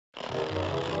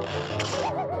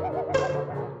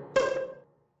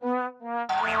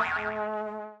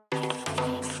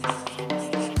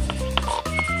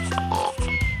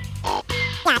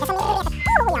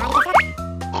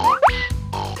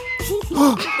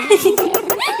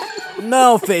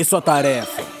Não fez sua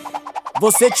tarefa.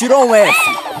 Você tirou um F.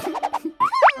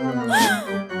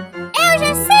 Eu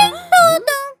já sei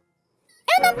tudo.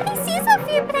 Eu não preciso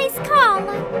vir pra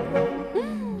escola.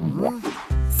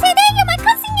 Serei uma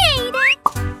cozinheira.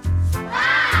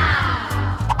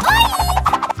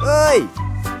 Oi!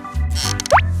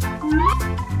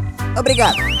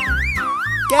 Obrigado.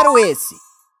 Quero esse.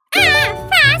 Ah,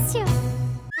 fácil.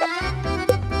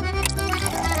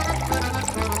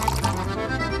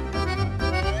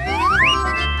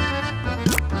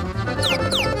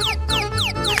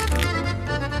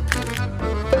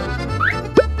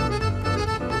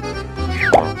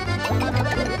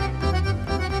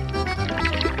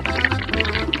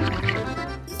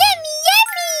 Yummy,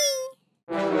 yummy!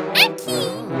 Aqui.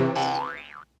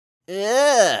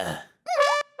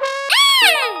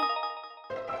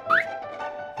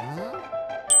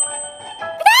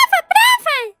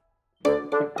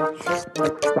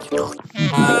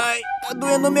 Ai, tá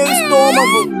doendo meu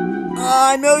estômago.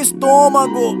 Ai, meu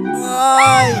estômago.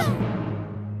 Ai.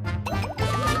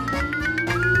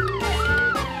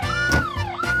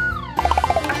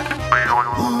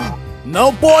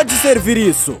 Não pode servir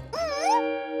isso.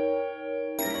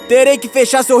 Terei que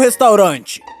fechar seu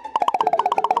restaurante.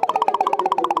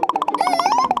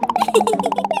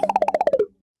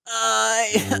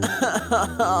 Ai.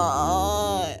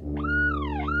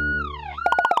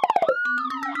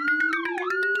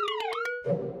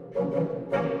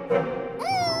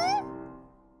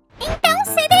 Então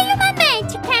serei uma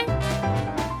médica.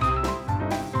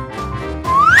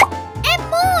 É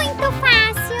muito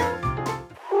fácil.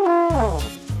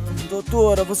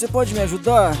 Doutora, você pode me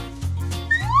ajudar?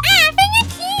 Ah, vem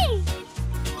aqui.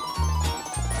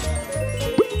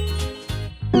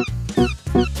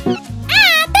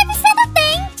 Ah, deve ser o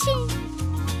dente.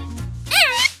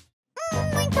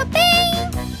 Muito bem.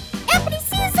 Eu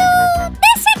preciso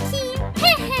desse aqui.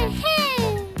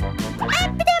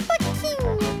 Abre a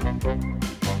boquinha.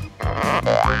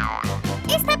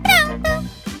 Está pronto.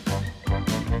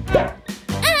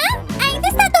 Ainda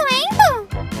está doendo?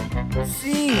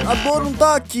 Sim, a dor não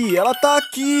tá aqui, ela tá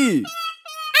aqui.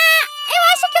 Eu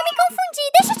acho que eu me confundi.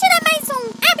 Deixa eu tirar mais um.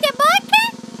 Abre a boca.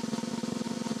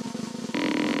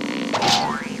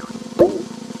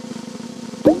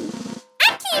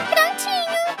 Aqui,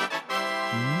 prontinho.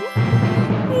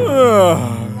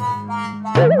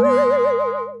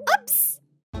 Ups.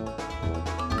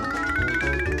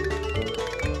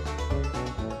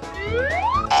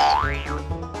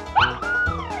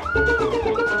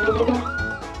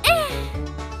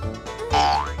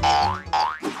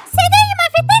 Serei uma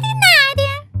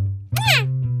veterinária.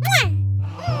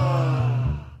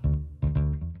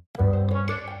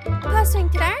 Posso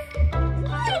entrar?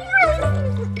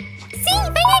 Sim,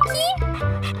 vem aqui.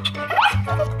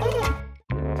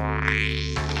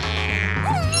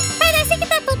 Parece que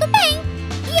tá tudo bem.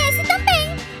 E esse também.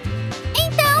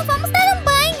 Então, vamos dar um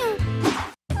banho.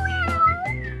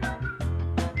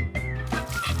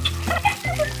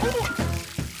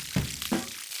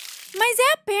 Mas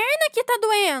é a perna que tá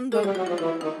doendo.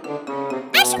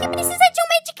 Acho que precisa de um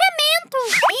medicamento.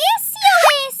 Esse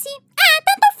ou esse? Ah,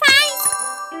 tanto faz.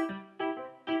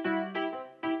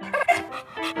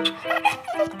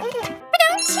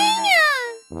 Prontinho.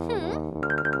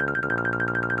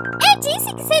 Eu disse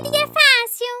que seria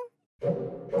fácil.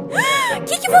 O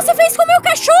que você fez com o meu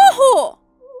cachorro?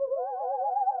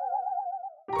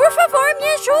 Por favor, me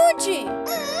ajude.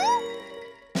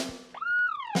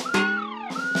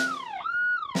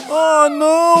 Ah,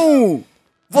 não!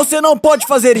 Você não pode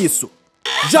fazer isso!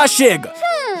 Já chega!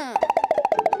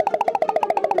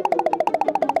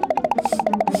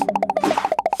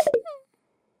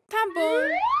 Tá bom.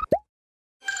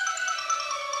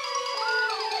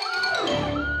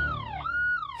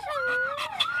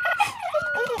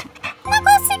 Não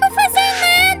consigo fazer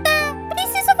nada.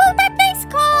 Preciso voltar pra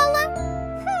escola.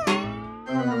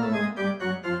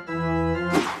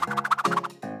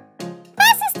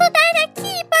 Posso estudar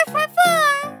aqui, por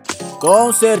favor?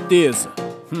 Com certeza.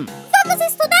 Vamos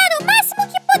estudar o máximo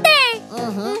que puder.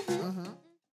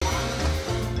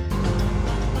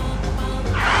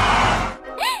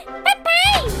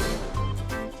 Papai!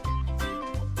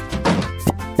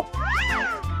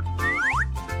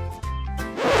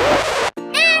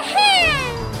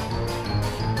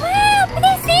 Uau,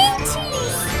 presentes!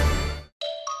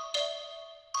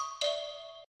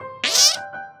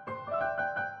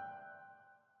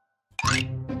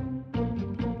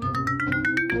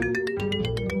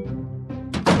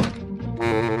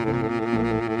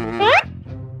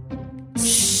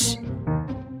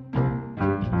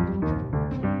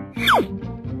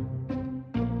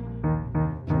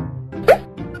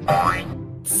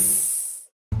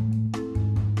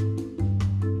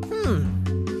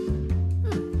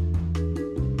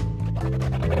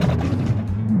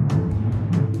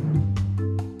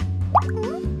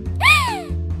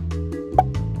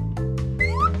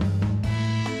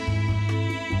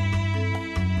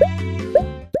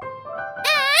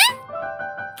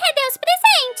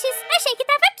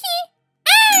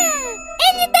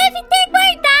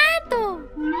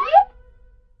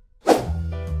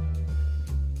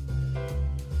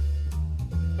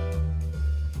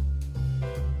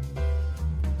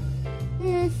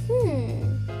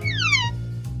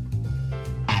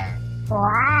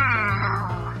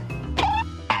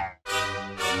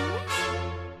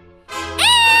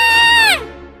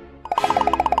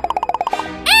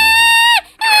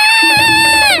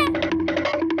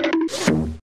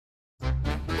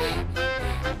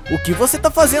 que você tá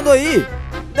fazendo aí?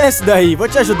 Desce daí, vou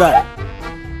te ajudar.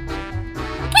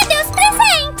 Cadê os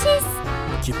presentes?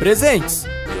 Que presentes?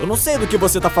 Eu não sei do que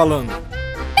você tá falando.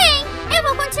 Bem, eu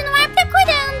vou continuar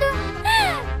procurando.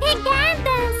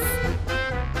 Pegadas.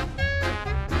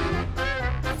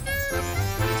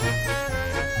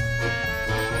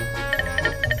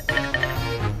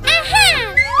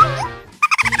 Aham!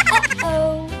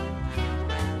 Oh.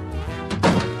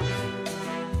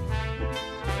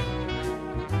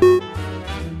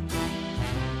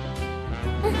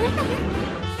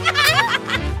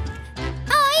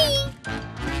 Oi!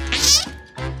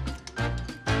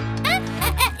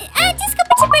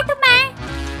 Desculpa te perturbar.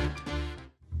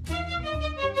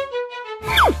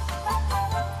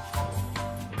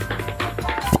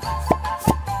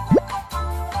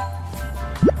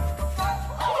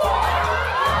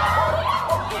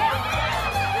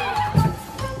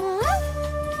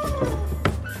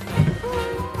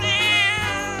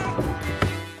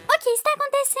 O que está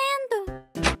acontecendo?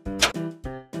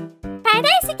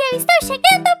 Parece que eu estou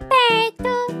chegando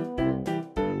perto.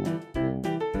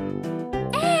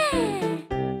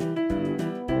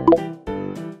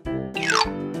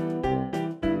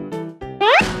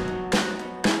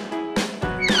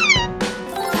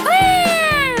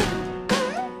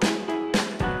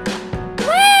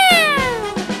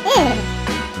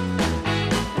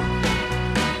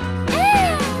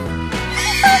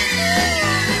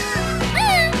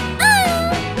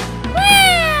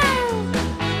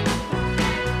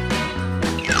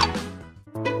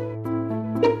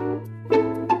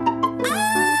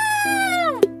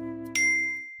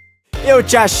 Eu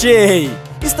te achei!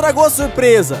 Estragou a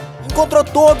surpresa! Encontrou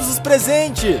todos os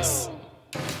presentes!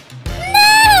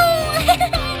 Não!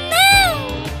 Não!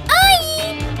 Oi!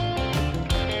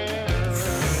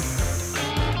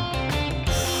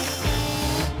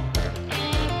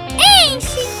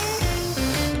 Enche!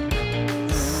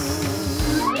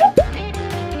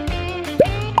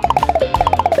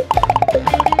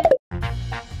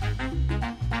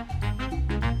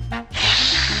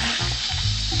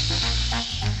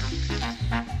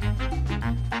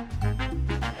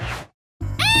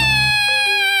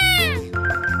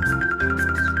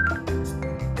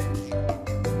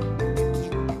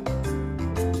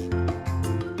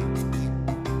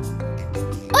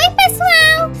 Oi,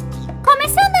 pessoal! Como é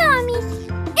seu nome?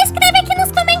 Escreve aqui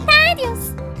nos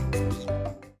comentários.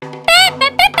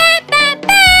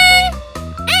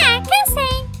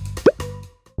 Cansei.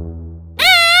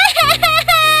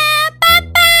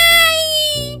 Papai!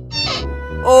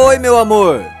 Oi, meu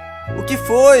amor! O que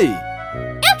foi?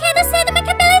 Eu quero ser uma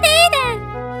cabeleireira.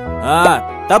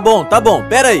 Ah, tá bom,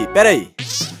 peraí.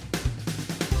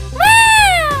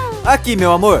 Uau! Aqui,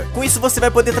 meu amor, com isso você vai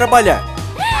poder trabalhar.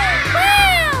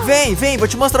 Uau! Vem, vou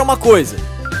te mostrar uma coisa.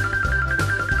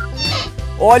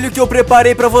 Olha o que eu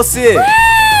preparei pra você.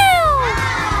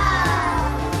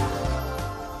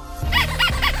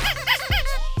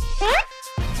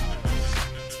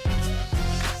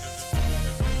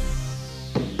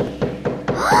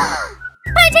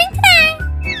 Pode entrar.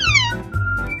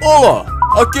 Olá,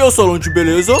 aqui é o salão de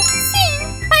beleza.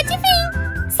 Sim, pode vir.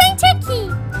 Sente aqui.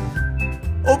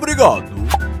 Obrigado.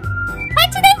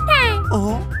 Pode deitar.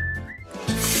 Aham.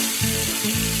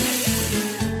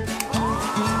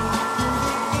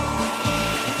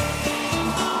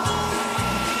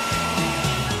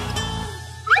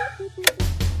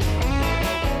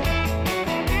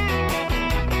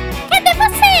 Cadê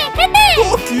você? Cadê?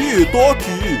 Tô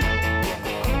aqui.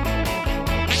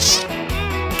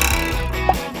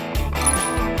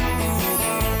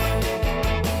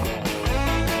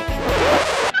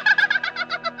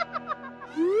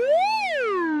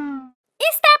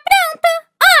 Está pronto.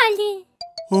 Olhe.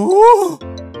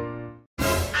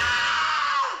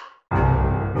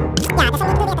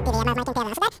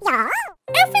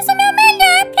 Eu fiz o meu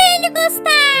melhor pra ele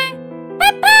gostar.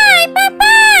 Papai!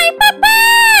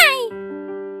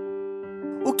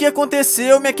 O que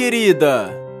aconteceu, minha querida?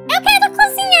 Eu quero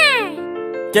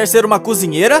cozinhar. Quer ser uma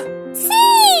cozinheira?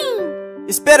 Sim!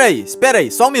 Espera aí,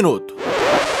 só um minuto.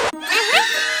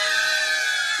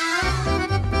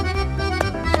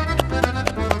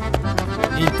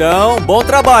 Então, bom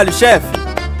trabalho, chefe.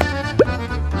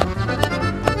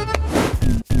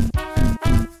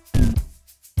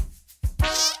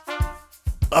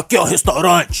 Aqui é o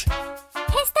restaurante.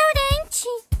 Restaurante.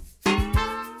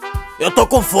 Eu tô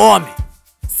com fome.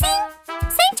 Sim,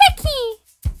 sente aqui.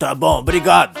 Tá bom,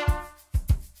 obrigado.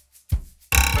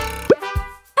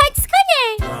 Pode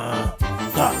escolher.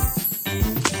 Tá.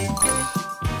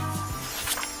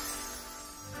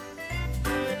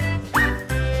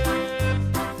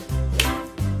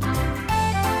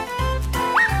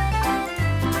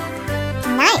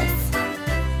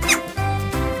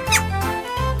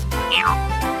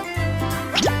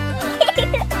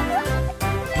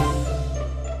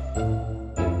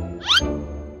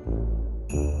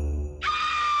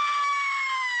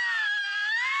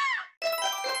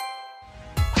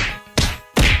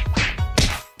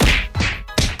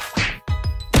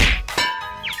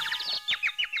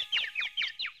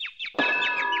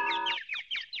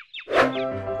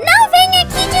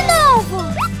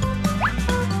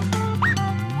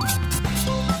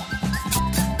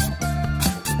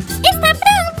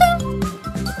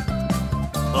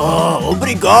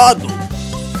 Obrigado.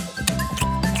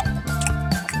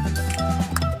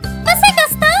 Você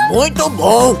gostou? Muito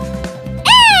bom. É!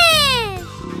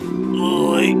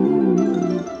 Oi.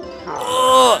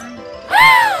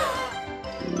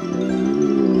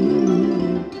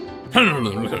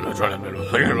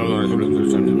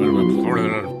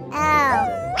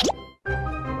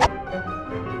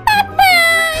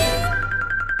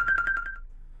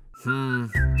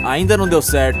 Ainda não deu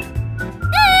certo.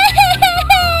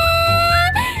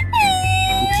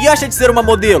 O que acha de ser uma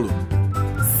modelo?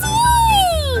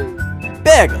 Sim!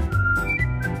 Pega!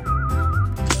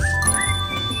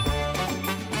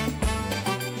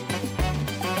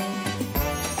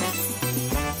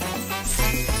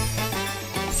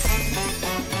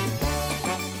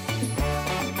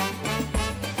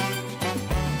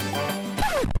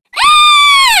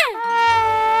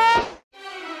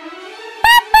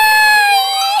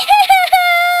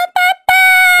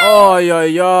 Ai,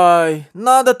 ai, ai,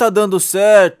 nada tá dando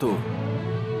certo.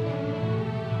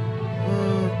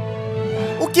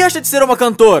 O que acha de ser uma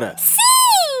cantora?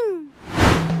 Sim!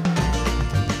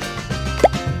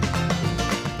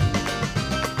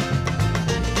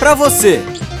 Pra você,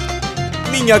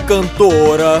 minha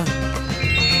cantora.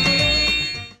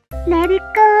 Let it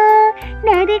go,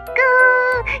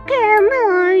 que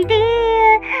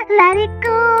morder. Let it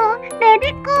go, let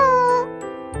it go.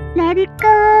 Let it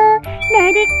go,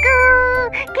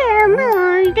 que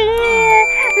morder.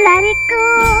 Let it go,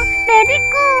 let it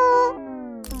go.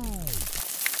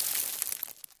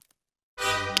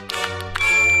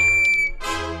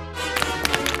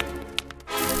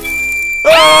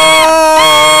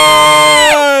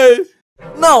 Ai!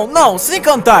 Não, não, sem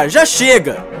cantar, já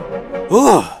chega.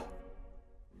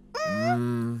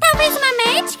 Talvez uma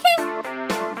médica?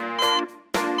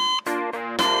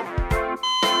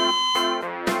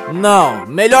 Não,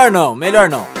 melhor não, melhor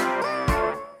não.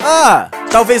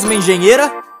 Talvez uma engenheira?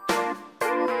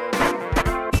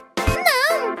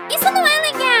 Não, isso não é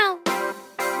legal.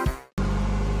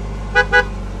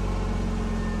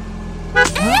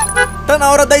 Tá na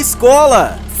hora da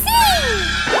escola. Sim!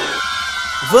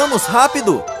 Vamos,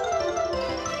 rápido.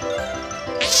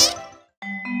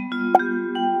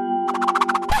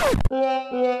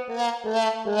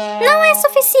 Não é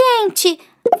suficiente.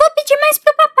 Vou pedir mais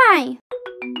pro papai.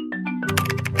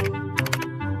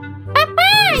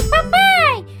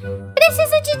 Papai!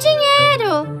 Preciso de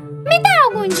dinheiro. Me dá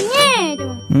algum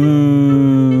dinheiro?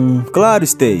 Claro,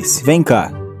 Stacy. Vem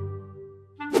cá.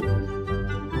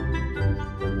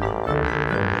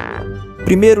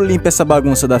 Primeiro limpe essa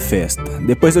bagunça da festa.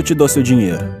 Depois eu te dou seu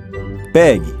dinheiro.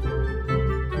 Pegue.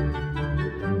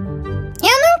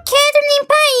 Eu não quero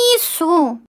limpar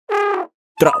isso.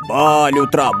 Trabalho,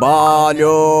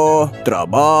 trabalho.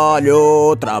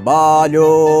 Trabalho,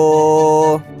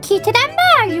 trabalho. Que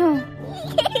trabalho?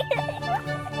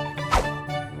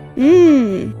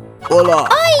 Olá.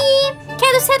 Oi,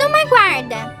 quero ser uma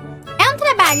guarda. É um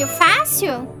trabalho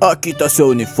fácil? Aqui tá seu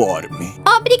uniforme.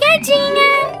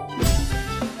 Obrigadinha.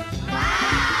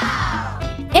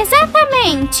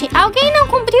 Exatamente. Alguém não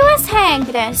cumpriu as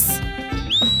regras.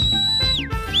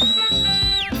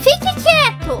 Fique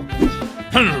quieto.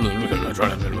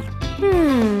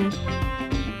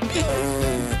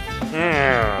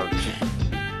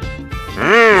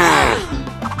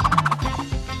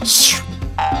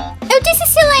 Eu disse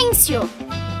silêncio.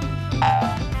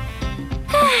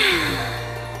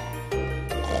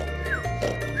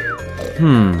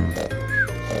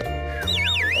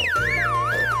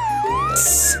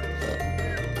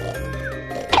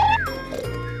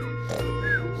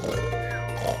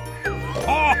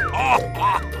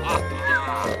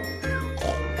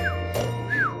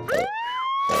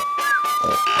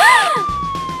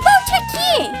 Volte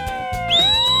aqui.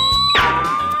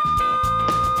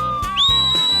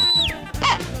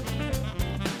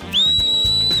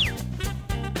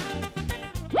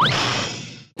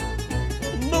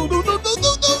 Não, não, não, não, não,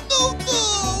 não,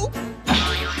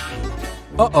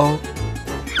 não.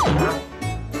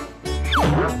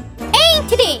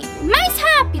 Entre, mais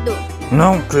rápido.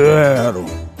 Não quero.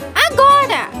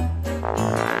 Agora.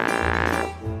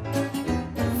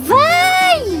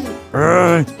 Vai.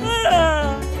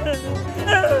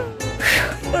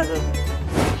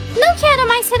 Não quero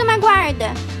mais ser uma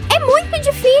guarda. É muito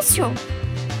difícil.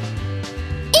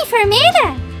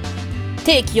 Enfermeira?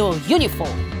 Take your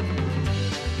uniform.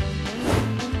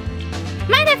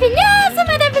 Maravilhoso,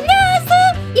 maravilhoso!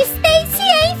 Stacy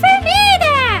é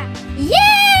enfermeira!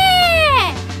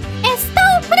 Yeah!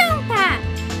 Estou pronta!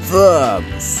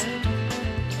 Vamos.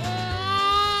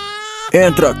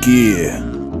 Entra aqui.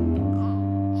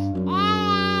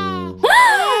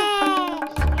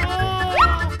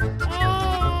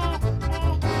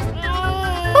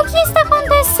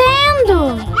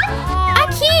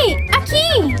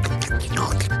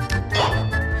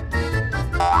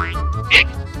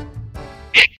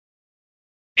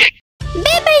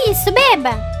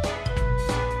 Beba.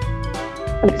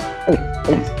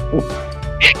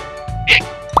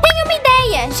 Tenho uma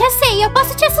ideia. Já sei, eu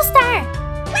posso te assustar.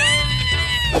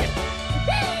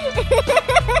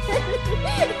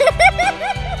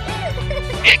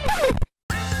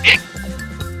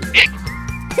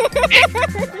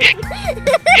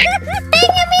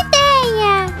 Tenho uma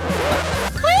ideia.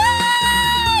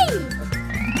 Ai!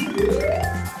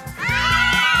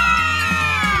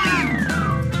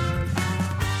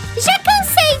 Já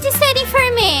cansei de ser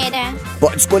enfermeira.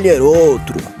 Pode escolher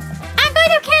outro.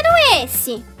 Agora eu quero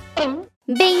esse.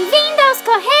 Bem-vindo aos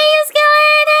Correios,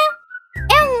 galera.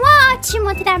 É um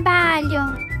ótimo trabalho.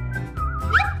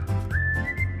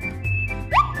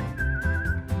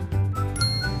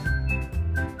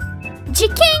 De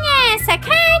quem é essa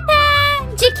carta?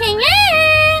 De quem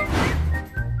é?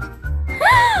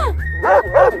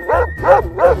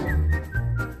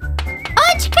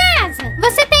 Ô, de casa,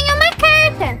 você tem uma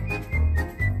carta.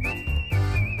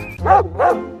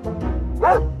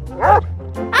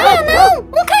 Ah, não!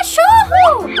 Um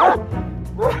cachorro! É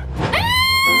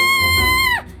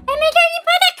melhor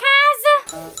limpar a casa.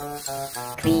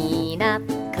 Clean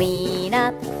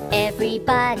up,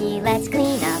 everybody let's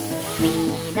clean up.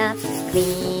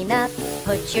 Clean up,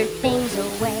 put your things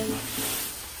away.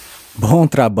 Bom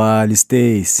trabalho,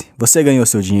 Stacy. Você ganhou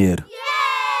seu dinheiro.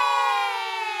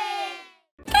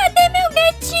 Cadê meu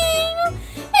gatinho?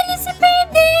 Ele se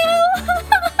perdeu.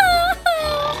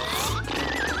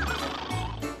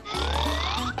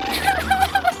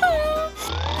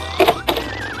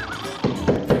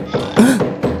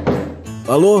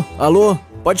 Alô? Alô?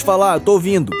 Pode falar, eu tô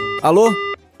ouvindo. Alô? Oi,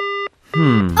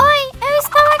 eu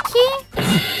estou aqui.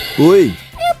 Oi?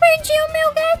 Eu perdi o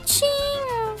meu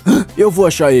gatinho. Eu vou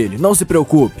achar ele, não se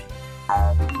preocupe.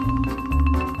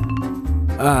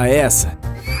 Ah, essa.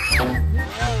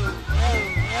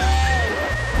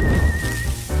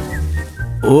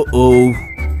 Oh.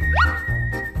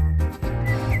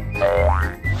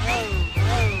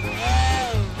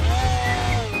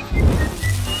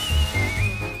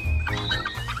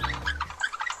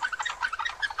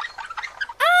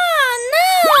 Ah,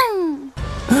 não!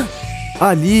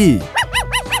 Ali!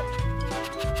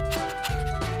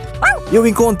 Eu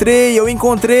encontrei!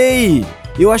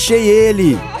 Eu achei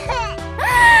ele!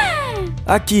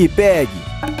 Aqui, pegue!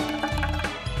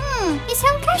 Isso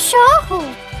é um cachorro.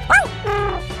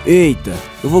 Eita,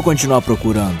 eu vou continuar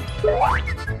procurando.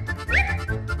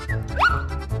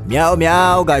 Miau,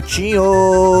 miau,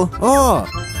 gatinho! Ó!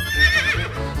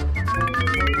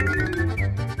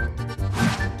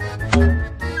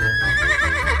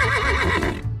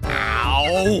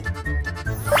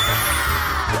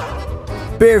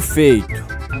 Perfeito!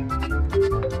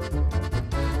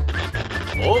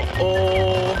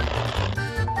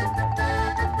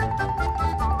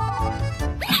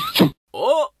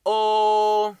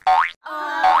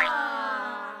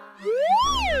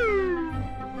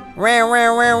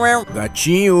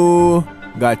 Gatinho!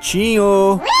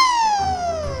 Gatinho!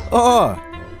 Ó!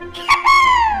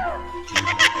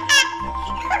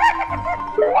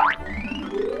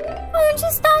 Onde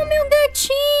está o meu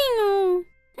gatinho?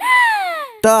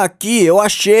 Tá aqui, eu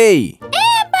achei!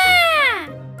 Eba!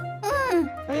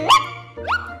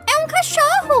 É um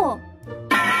cachorro.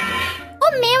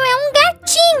 O meu é um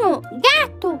gatinho.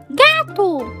 Gato.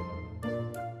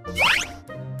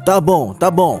 Tá bom.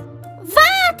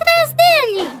 Vá atrás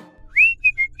dele.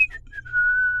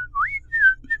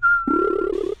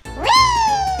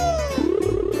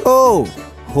 Oh!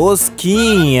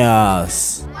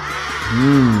 Rosquinhas!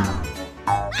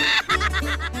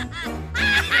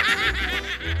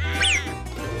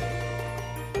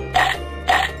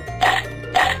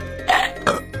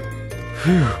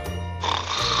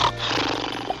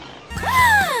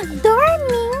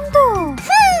 Dormindo.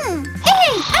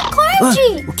 Ei,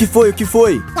 acorde. O que foi?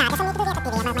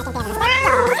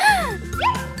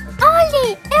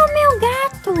 Olhe, é o meu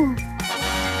gato.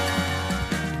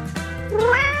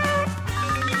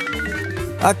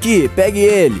 Aqui, pegue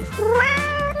ele!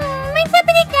 Muito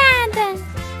obrigada.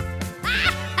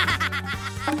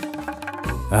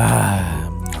 Ah.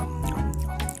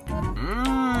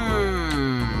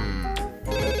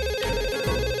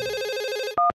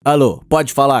 Alô,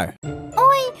 pode falar?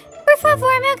 Oi, por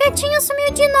favor, meu gatinho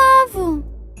sumiu de novo.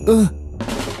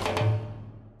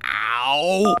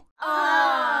 Au!